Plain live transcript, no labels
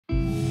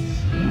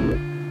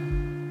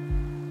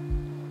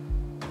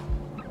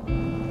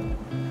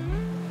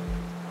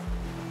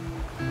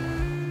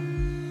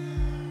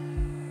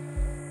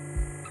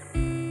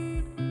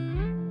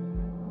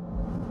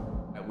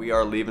we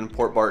are leaving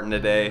Port Barton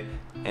today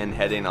and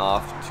heading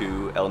off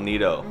to El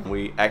Nido.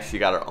 We actually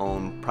got our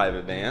own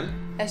private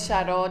van. A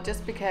shuttle,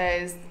 just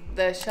because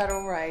the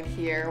shuttle ride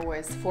here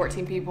was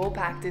 14 people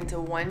packed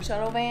into one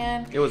shuttle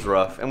van. It was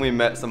rough, and we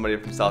met somebody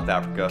from South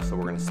Africa, so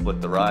we're gonna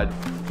split the ride.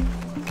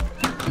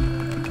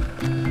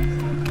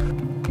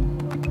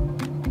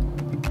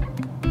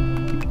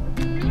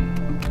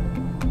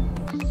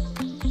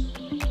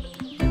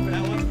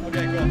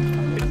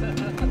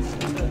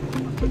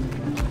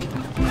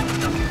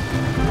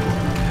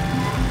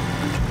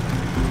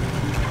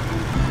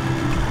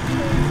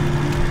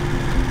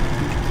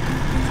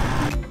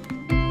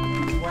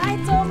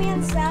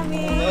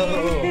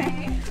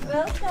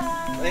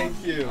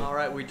 Thank you. All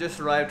right, we just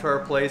arrived to our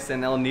place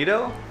in El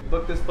Nido.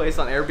 Booked this place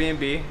on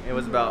Airbnb. It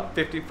was about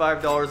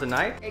 $55 a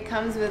night. It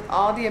comes with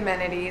all the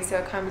amenities, so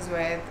it comes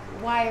with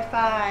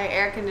Wi-Fi,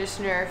 air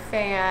conditioner,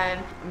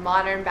 fan,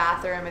 modern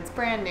bathroom. It's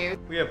brand new.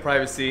 We have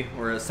privacy.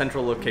 We're at a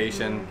central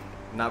location,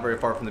 not very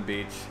far from the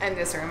beach. And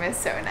this room is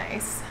so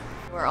nice.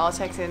 We're all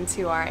checked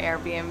into our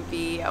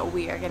Airbnb.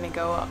 We are gonna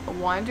go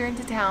wander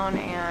into town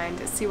and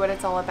see what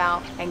it's all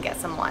about and get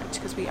some lunch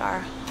because we are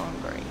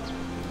hungry.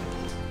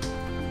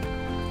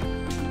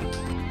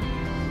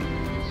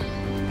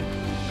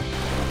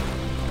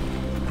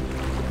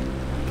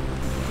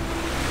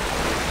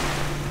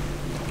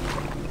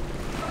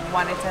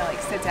 Wanted to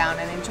sit down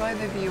and enjoy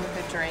the view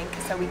with a drink,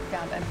 so we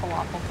found a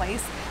falafel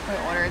place. We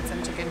ordered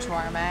some chicken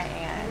shawarma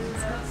and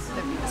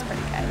the view was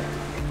pretty good.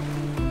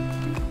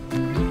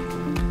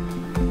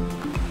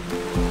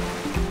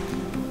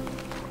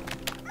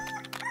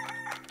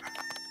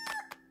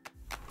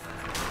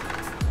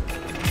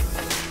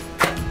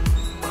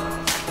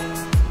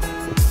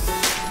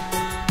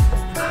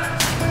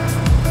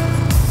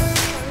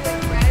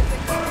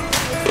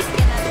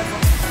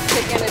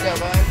 Chicken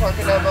adobo and pork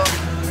adobo.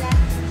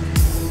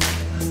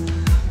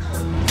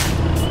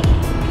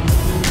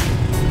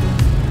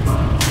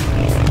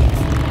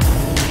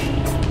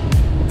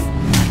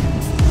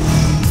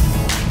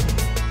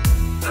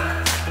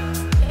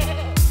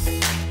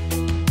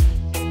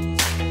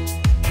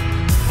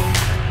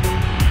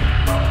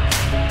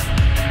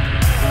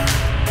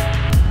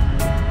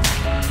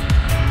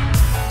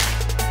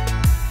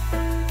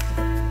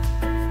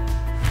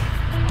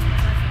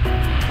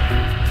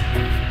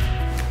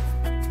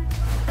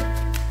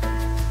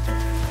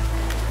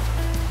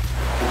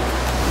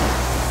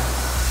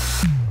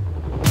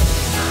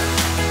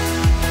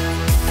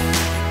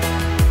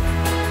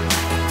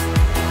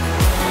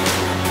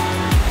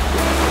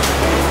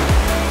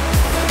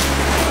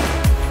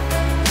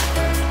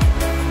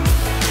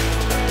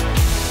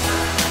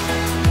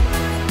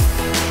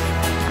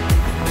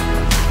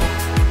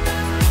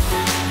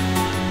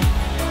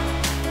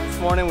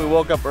 Morning we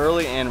woke up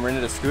early and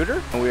rented a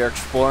scooter, and we are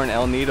exploring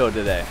El Nido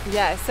today.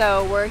 Yeah,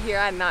 so we're here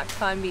at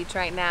Nacpan Beach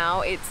right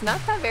now. It's not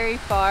that very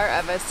far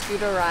of a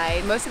scooter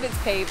ride. Most of it's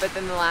paved, but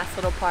then the last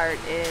little part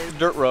is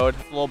dirt road,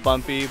 a little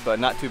bumpy, but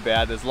not too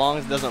bad as long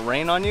as it doesn't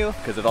rain on you,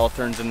 because it all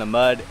turns into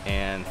mud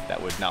and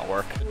that would not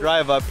work. The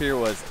drive up here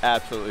was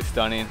absolutely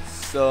stunning.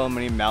 So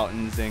many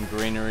mountains and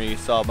greenery.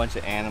 Saw a bunch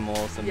of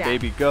animals, some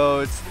baby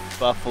goats,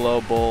 buffalo,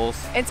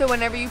 bulls. And so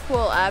whenever you pull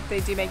up, they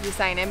do make you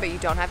sign in, but you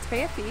don't have to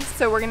pay a fee.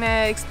 So we're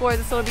gonna explore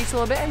this little beach a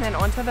little bit and then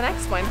on to the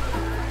next one.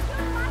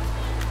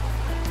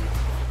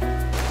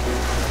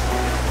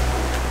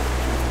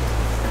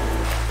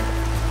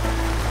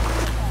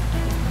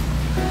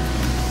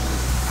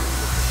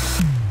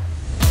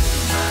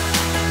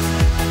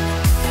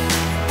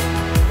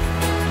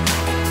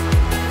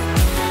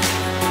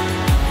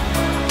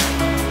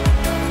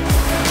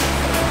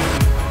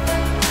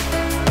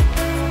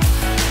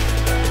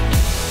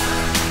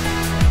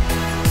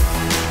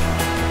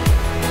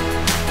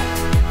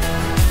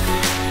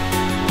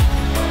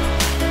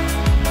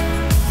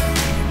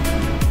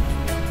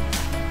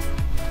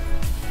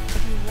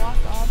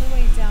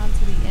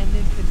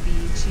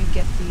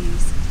 Get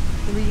these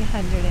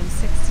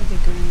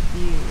 360-degree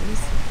views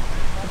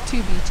of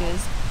two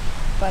beaches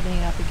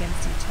butting up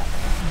against each other.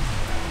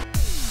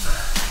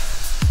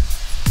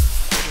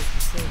 This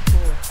is so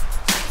cool.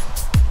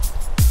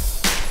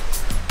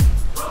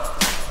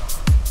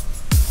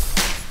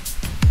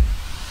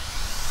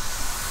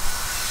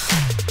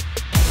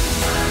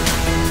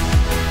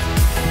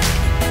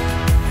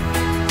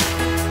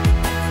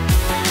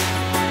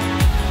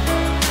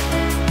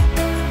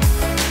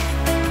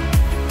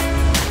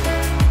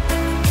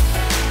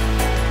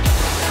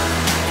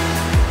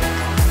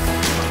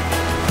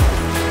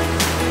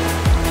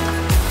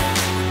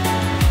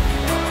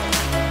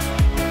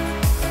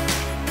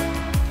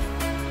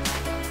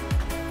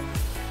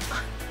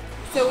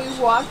 So we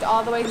walked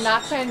all the way to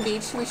Nacpan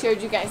Beach. We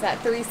showed you guys that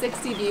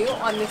 360 view.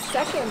 On the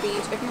second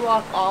beach, if you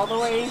walk all the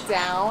way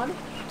down,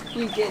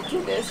 you get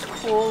to this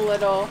cool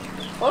little,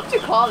 what would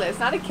you call this?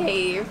 Not a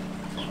cave.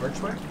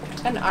 Archway?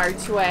 An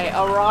archway,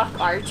 a rock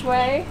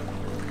archway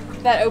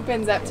that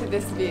opens up to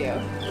this view.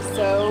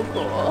 So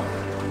cool.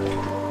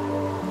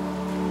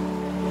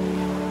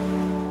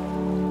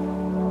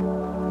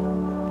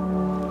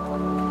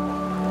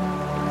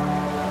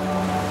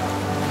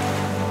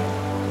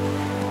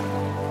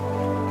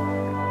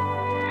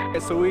 Okay,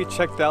 so we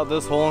checked out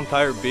this whole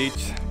entire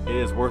beach. It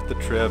is worth the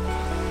trip.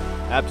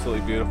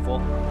 Absolutely beautiful.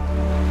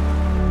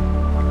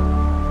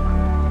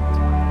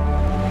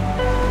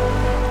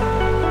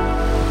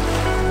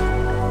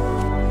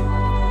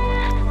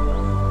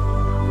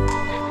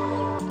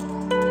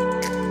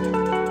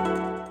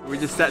 We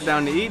just sat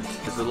down to eat.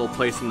 There's a little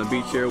place on the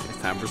beach here.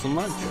 It's time for some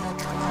lunch.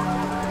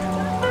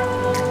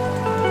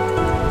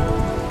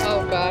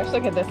 Oh gosh,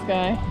 look at this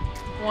guy.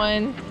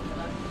 1,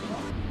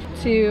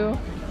 2,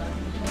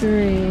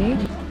 3,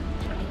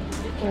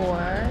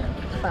 4,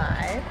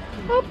 5.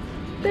 Oh,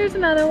 there's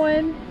another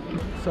one.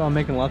 So I'm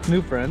making lots of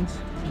new friends.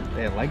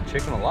 They like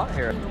chicken a lot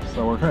here.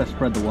 So we're trying to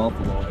spread the wealth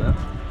a little bit.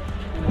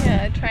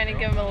 Yeah, trying to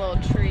give them a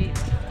little treat.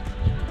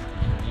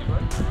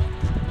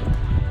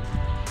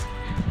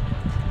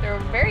 They're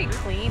very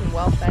clean,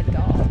 well-fed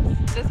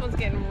dogs. This one's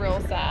getting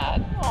real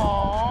sad.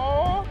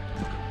 Aww.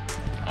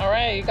 All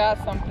right, you got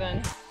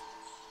something.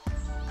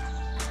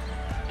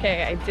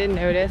 Okay, I did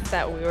notice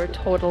that we were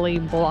totally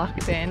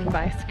blocked in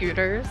by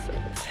scooters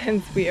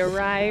since we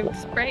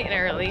arrived bright and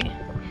early.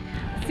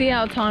 See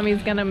how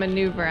Tommy's gonna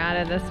maneuver out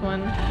of this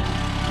one.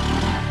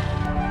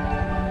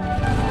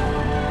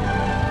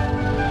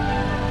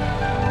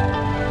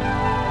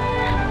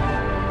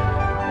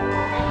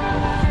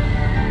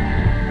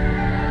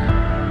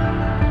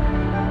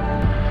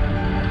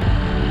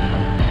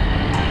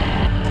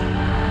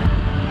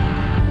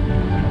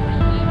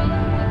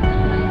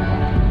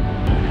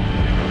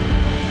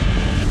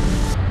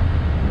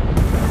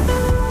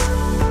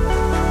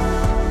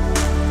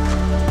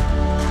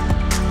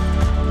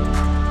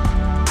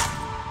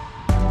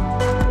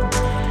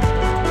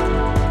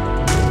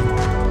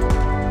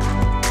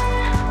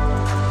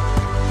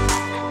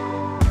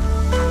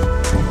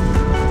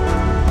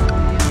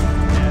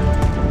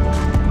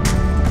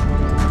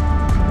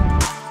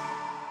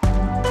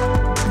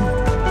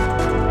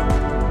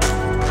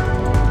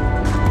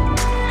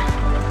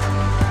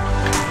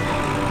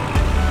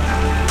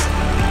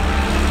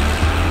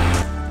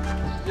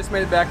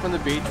 Made it back from the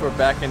beach. We're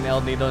back in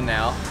El Nido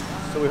now.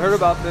 So we heard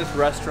about this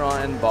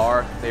restaurant and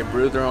bar. They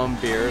brew their own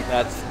beer.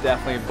 That's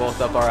definitely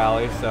both up our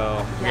alley,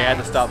 so we had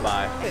to stop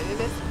by.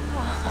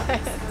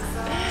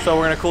 So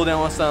we're gonna cool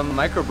down with some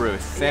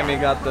microbrews. Sammy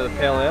got the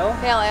pale ale.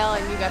 Pale ale,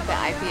 and you got the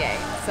IPA.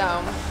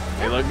 So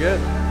they look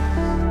good.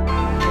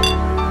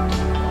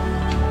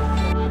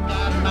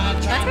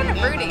 That's kind of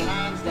fruity.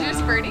 Is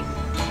yours fruity? You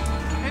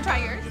wanna try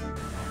yours?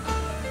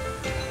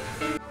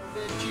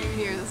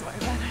 Yours is way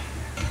better.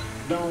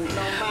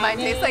 Mine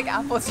tastes like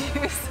apple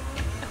juice.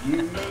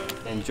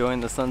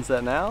 Enjoying the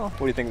sunset now? What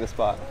do you think of the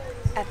spot?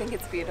 I think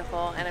it's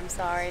beautiful, and I'm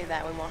sorry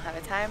that we won't have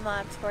a time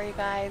lapse for you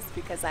guys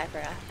because I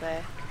forgot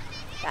the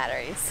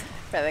batteries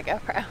for the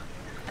GoPro.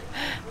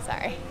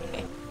 Sorry.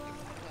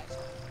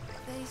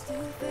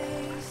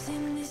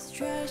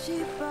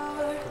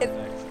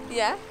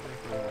 Yeah?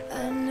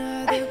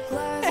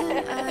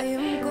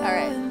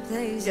 Alright.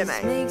 Good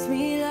night. Makes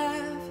me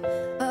laugh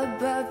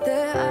about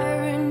the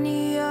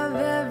irony of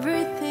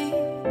everything.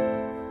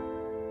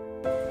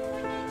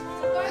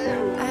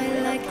 I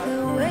like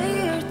the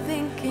way you're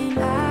thinking.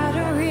 I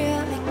don't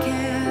really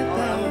care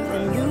about the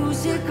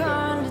music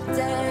on the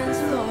dance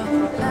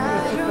floor. I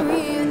don't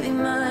really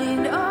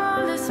mind.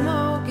 All the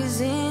smoke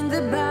is in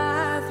the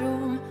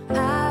bathroom.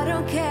 I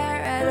don't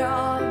care at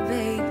all,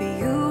 baby.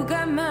 You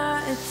got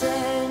my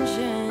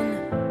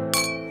attention.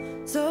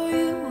 So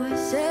you were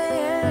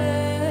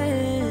saying,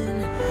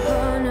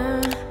 oh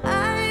no,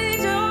 I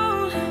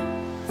don't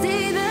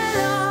see the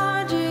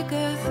logic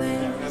of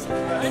things.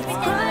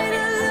 It's